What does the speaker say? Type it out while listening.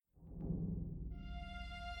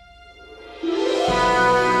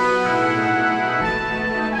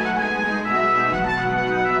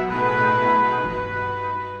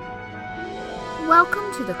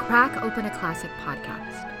Welcome to the Crack Open a Classic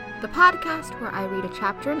podcast, the podcast where I read a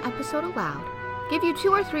chapter and episode aloud, give you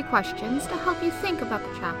 2 or 3 questions to help you think about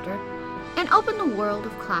the chapter, and open the world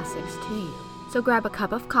of classics to you. So grab a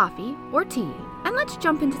cup of coffee or tea, and let's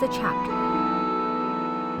jump into the chapter.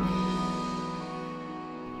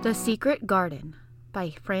 The Secret Garden by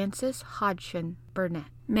Frances Hodgson Burnett.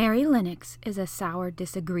 Mary Lennox is a sour,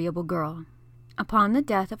 disagreeable girl. Upon the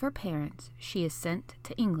death of her parents, she is sent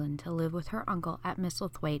to England to live with her uncle at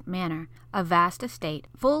Misselthwaite Manor, a vast estate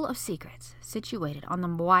full of secrets situated on the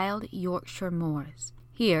wild Yorkshire moors.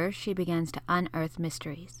 Here she begins to unearth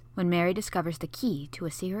mysteries. When Mary discovers the key to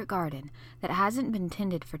a secret garden that hasn't been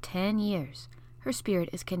tended for 10 years, her spirit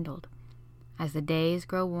is kindled. As the days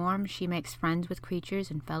grow warm, she makes friends with creatures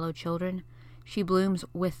and fellow children. She blooms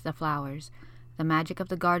with the flowers. The magic of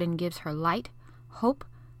the garden gives her light, hope,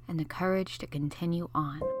 and the courage to continue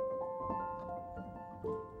on.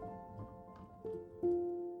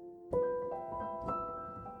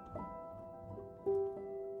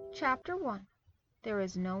 Chapter 1. There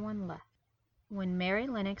is no one left. When Mary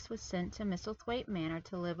Lennox was sent to Misselthwaite Manor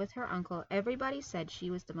to live with her uncle, everybody said she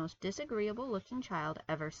was the most disagreeable-looking child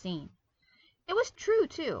ever seen. It was true,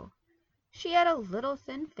 too. She had a little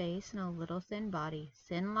thin face and a little thin body,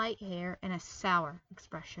 thin light hair, and a sour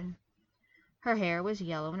expression. Her hair was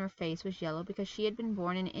yellow and her face was yellow because she had been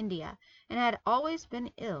born in India and had always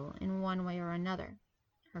been ill in one way or another.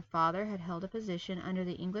 Her father had held a position under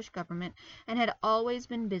the English government and had always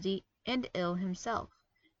been busy and ill himself,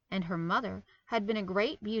 and her mother had been a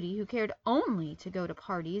great beauty who cared only to go to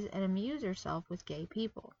parties and amuse herself with gay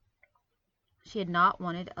people. She had not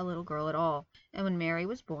wanted a little girl at all, and when Mary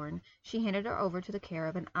was born, she handed her over to the care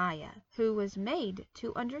of an ayah, who was made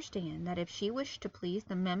to understand that if she wished to please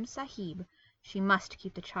the Mem Sahib, she must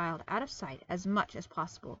keep the child out of sight as much as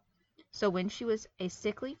possible. So when she was a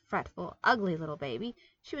sickly, fretful, ugly little baby,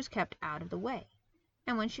 she was kept out of the way.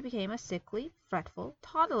 And when she became a sickly, fretful,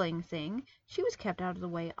 toddling thing, she was kept out of the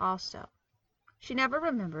way also. She never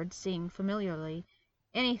remembered seeing familiarly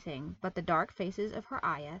anything but the dark faces of her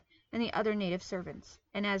ayah and the other native servants,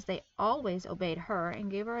 and as they always obeyed her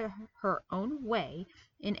and gave her her own way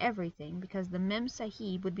in everything because the Mem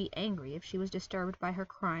Sahib would be angry if she was disturbed by her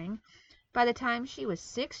crying, by the time she was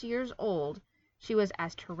 6 years old, she was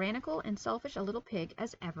as tyrannical and selfish a little pig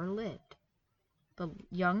as ever lived. The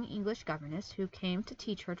young English governess who came to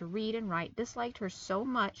teach her to read and write disliked her so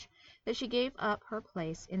much that she gave up her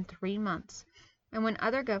place in 3 months, and when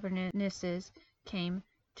other governesses came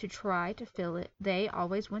to try to fill it, they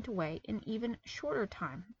always went away in even shorter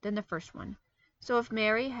time than the first one. So if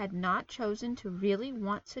Mary had not chosen to really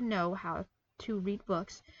want to know how to read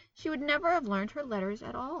books, she would never have learned her letters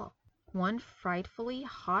at all. One frightfully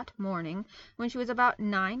hot morning, when she was about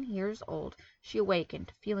 9 years old, she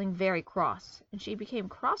awakened, feeling very cross, and she became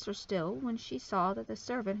crosser still when she saw that the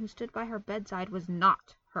servant who stood by her bedside was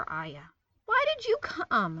not her ayah. "Why did you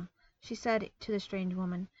come?" she said to the strange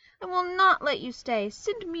woman. "I will not let you stay.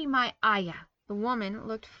 Send me my ayah." The woman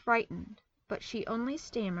looked frightened, but she only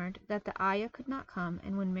stammered that the ayah could not come,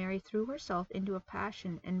 and when Mary threw herself into a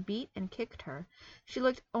passion and beat and kicked her, she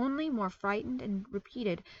looked only more frightened and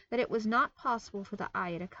repeated that it was not possible for the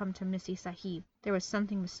ayah to come to Missy Sahib. There was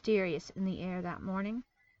something mysterious in the air that morning.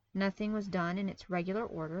 Nothing was done in its regular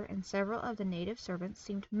order, and several of the native servants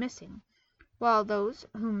seemed missing, while those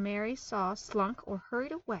whom Mary saw slunk or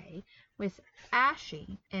hurried away with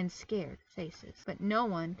ashy and scared faces. But no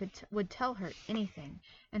one would tell her anything,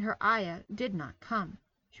 and her ayah did not come.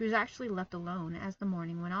 She was actually left alone as the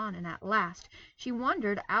morning went on, and at last she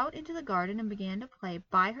wandered out into the garden and began to play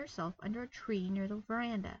by herself under a tree near the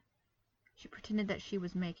veranda. She pretended that she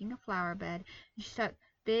was making a flower bed, and she stuck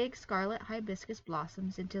big scarlet hibiscus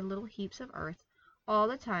blossoms into little heaps of earth, all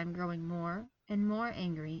the time growing more and more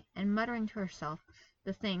angry, and muttering to herself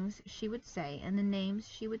the things she would say and the names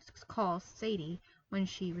she would call Sadie when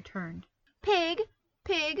she returned. "Pig,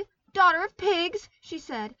 pig, daughter of pigs," she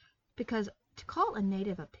said, because to call a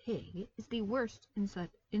native a pig is the worst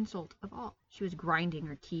insult of all. She was grinding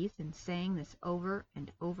her teeth and saying this over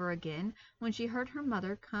and over again when she heard her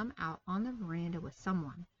mother come out on the veranda with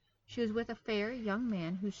someone. She was with a fair young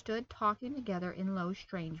man who stood talking together in low,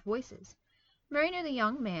 strange voices. Mary knew the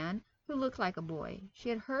young man, who looked like a boy. She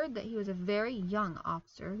had heard that he was a very young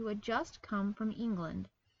officer who had just come from England.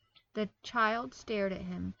 The child stared at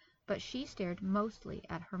him, but she stared mostly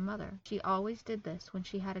at her mother. She always did this when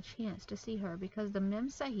she had a chance to see her, because the Mem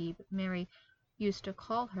Sahib, Mary used to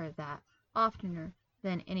call her that oftener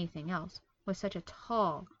than anything else, was such a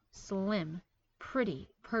tall, slim, pretty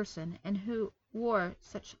person, and who wore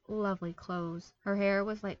such lovely clothes. Her hair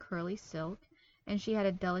was like curly silk, and she had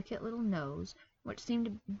a delicate little nose, which seemed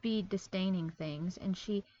to be disdaining things, and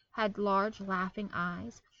she had large laughing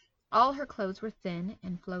eyes. All her clothes were thin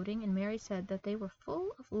and floating, and Mary said that they were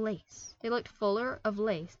full of lace. They looked fuller of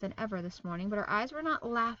lace than ever this morning, but her eyes were not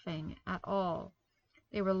laughing at all.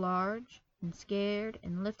 They were large and scared,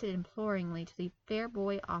 and lifted imploringly to the fair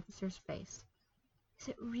boy officer's face. "Is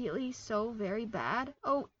it really so very bad?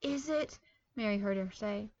 Oh, is it?" Mary heard her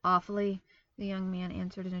say. "Awfully," the young man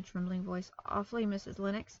answered in a trembling voice. "Awfully, Mrs.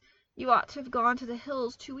 Lennox. You ought to have gone to the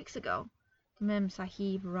hills 2 weeks ago." The Mem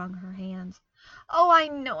Sahib wrung her hands. "Oh, I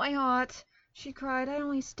know I ought," she cried. "I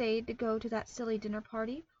only stayed to go to that silly dinner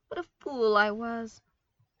party. What a fool I was!"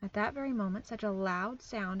 At that very moment such a loud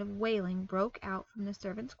sound of wailing broke out from the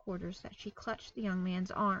servants' quarters that she clutched the young man's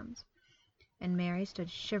arms, and Mary stood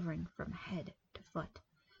shivering from head to foot.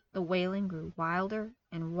 The wailing grew wilder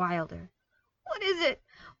and wilder. "What is it?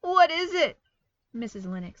 What is it?" Mrs.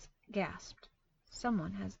 Lennox gasped.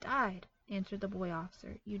 "Someone has died," answered the boy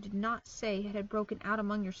officer. "You did not say it had broken out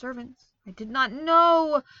among your servants." "I did not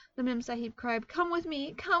know," the Mem Sahib cried. "Come with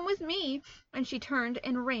me, come with me," and she turned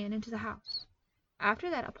and ran into the house.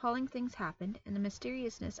 After that appalling things happened, and the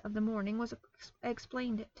mysteriousness of the morning was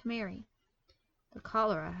explained to Mary. The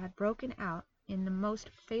cholera had broken out in the most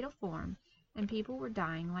fatal form, and people were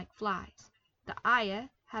dying like flies. The ayah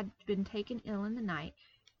had been taken ill in the night,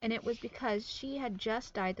 and it was because she had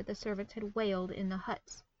just died that the servants had wailed in the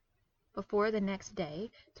huts. Before the next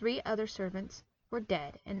day 3 other servants were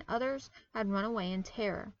dead, and others had run away in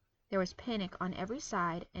terror. There was panic on every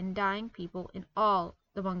side, and dying people in all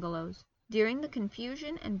the bungalows. During the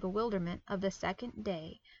confusion and bewilderment of the second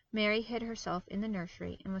day, Mary hid herself in the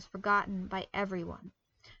nursery and was forgotten by everyone.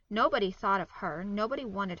 Nobody thought of her, nobody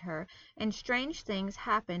wanted her, and strange things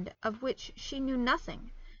happened of which she knew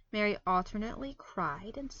nothing. Mary alternately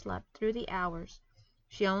cried and slept through the hours.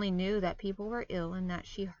 She only knew that people were ill and that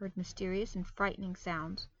she heard mysterious and frightening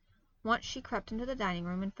sounds. Once she crept into the dining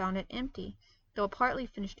room and found it empty, though a partly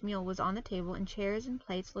finished meal was on the table, and chairs and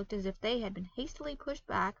plates looked as if they had been hastily pushed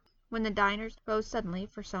back when the diners rose suddenly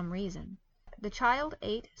for some reason. The child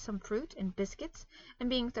ate some fruit and biscuits, and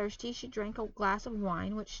being thirsty she drank a glass of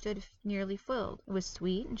wine which stood nearly filled. It was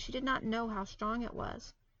sweet, and she did not know how strong it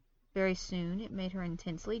was. Very soon it made her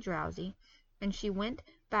intensely drowsy, and she went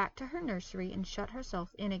back to her nursery and shut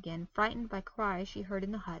herself in again, frightened by cries she heard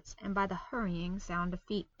in the huts, and by the hurrying sound of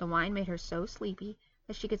feet. The wine made her so sleepy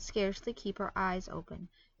that she could scarcely keep her eyes open,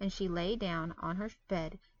 and she lay down on her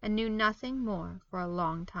bed and knew nothing more for a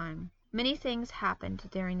long time. Many things happened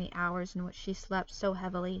during the hours in which she slept so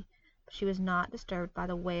heavily, but she was not disturbed by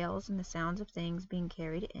the wails and the sounds of things being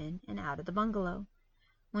carried in and out of the bungalow.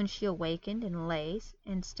 When she awakened and lay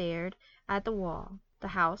and stared at the wall, the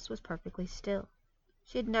house was perfectly still.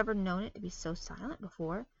 She had never known it to be so silent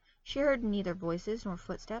before. She heard neither voices nor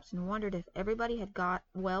footsteps, and wondered if everybody had got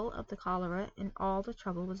well of the cholera and all the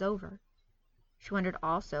trouble was over. She wondered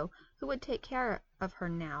also who would take care of her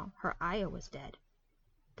now her ayah was dead.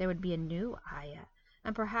 There would be a new ayah,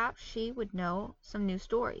 and perhaps she would know some new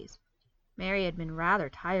stories. Mary had been rather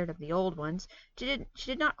tired of the old ones. She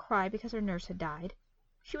did not cry because her nurse had died.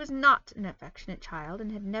 She was not an affectionate child,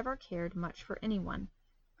 and had never cared much for anyone.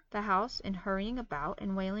 The house and hurrying about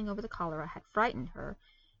and wailing over the cholera had frightened her,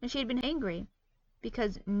 and she had been angry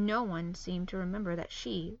because no one seemed to remember that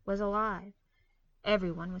she was alive.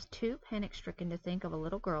 Everyone was too panic-stricken to think of a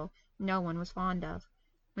little girl no one was fond of.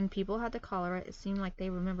 When people had the cholera it seemed like they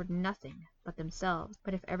remembered nothing but themselves.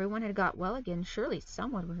 But if everyone had got well again, surely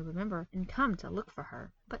someone would remember and come to look for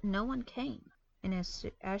her. But no one came, and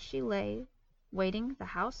as she lay waiting, the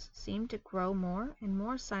house seemed to grow more and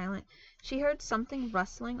more silent. She heard something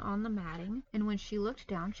rustling on the matting, and when she looked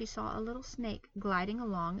down she saw a little snake gliding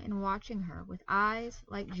along and watching her with eyes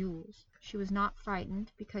like jewels. She was not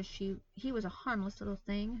frightened, because he was a harmless little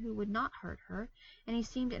thing who would not hurt her, and he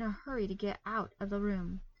seemed in a hurry to get out of the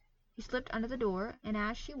room. He slipped under the door, and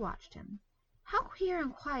as she watched him, "How queer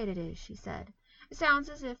and quiet it is," she said. "It sounds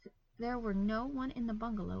as if there were no one in the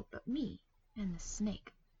bungalow but me and the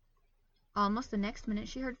snake." Almost the next minute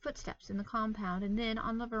she heard footsteps in the compound, and then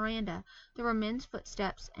on the veranda there were men's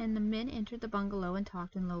footsteps, and the men entered the bungalow and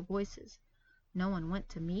talked in low voices. No one went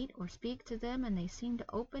to meet or speak to them, and they seemed to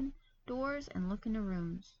open doors and look into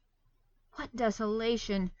rooms. "What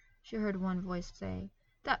desolation!" she heard one voice say.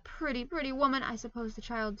 "That pretty, pretty woman! I suppose the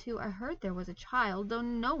child too. I heard there was a child, though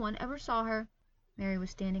no one ever saw her." Mary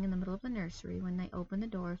was standing in the middle of the nursery when they opened the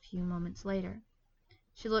door a few moments later.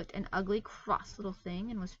 She looked an ugly, cross little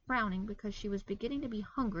thing, and was frowning because she was beginning to be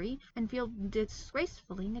hungry and feel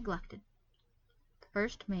disgracefully neglected.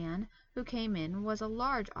 first man who came in was a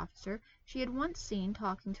large officer she had once seen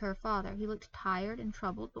talking to her father. He looked tired and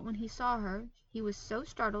troubled, but when he saw her he was so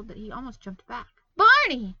startled that he almost jumped back.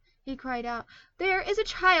 "Barney!" he cried out. "There is a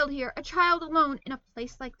child here, a child alone, in a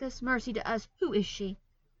place like this. Mercy to us! Who is she?"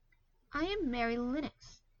 "I am Mary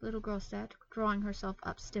Lennox," the little girl said, drawing herself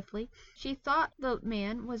up stiffly. She thought the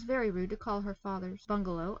man was very rude to call her father's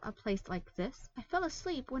bungalow a place like this. "I fell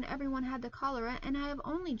asleep when everyone had the cholera, and I have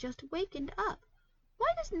only just wakened up. Why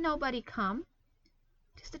does nobody come?"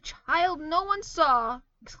 "'Tis the child no one saw!"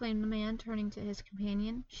 exclaimed the man, turning to his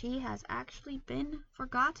companion. "She has actually been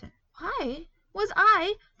forgotten." "Why was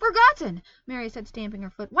I forgotten?" Mary said, stamping her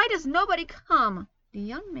foot. "Why does nobody come?" The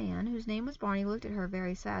young man, whose name was Barney, looked at her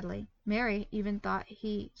very sadly. Mary even thought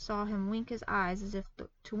he saw him wink his eyes as if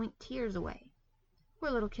to wink tears away.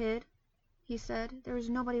 "Poor little kid," he said. "There is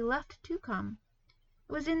nobody left to come."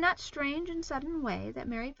 It was in that strange and sudden way that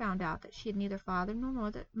Mary found out that she had neither father nor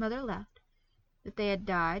mother left, that they had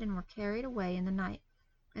died and were carried away in the night,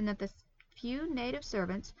 and that the few native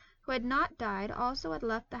servants who had not died also had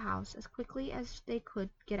left the house as quickly as they could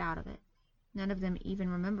get out of it, none of them even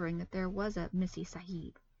remembering that there was a Missy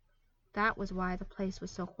Sahib. That was why the place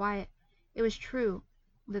was so quiet. It was true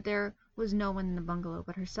that there was no one in the bungalow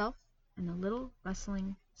but herself and the little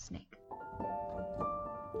rustling snake.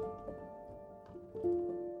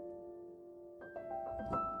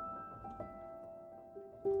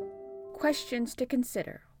 Questions to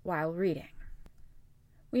consider while reading.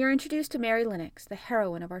 We are introduced to Mary Lennox, the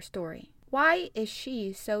heroine of our story. Why is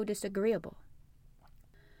she so disagreeable?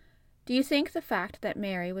 Do you think the fact that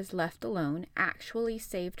Mary was left alone actually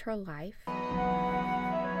saved her life?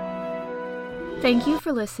 Thank you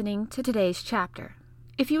for listening to today's chapter.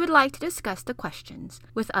 If you would like to discuss the questions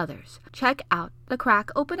with others, check out the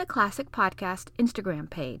Crack Open a Classic podcast Instagram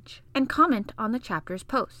page and comment on the chapter's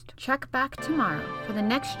post. Check back tomorrow for the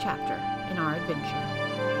next chapter in our adventure.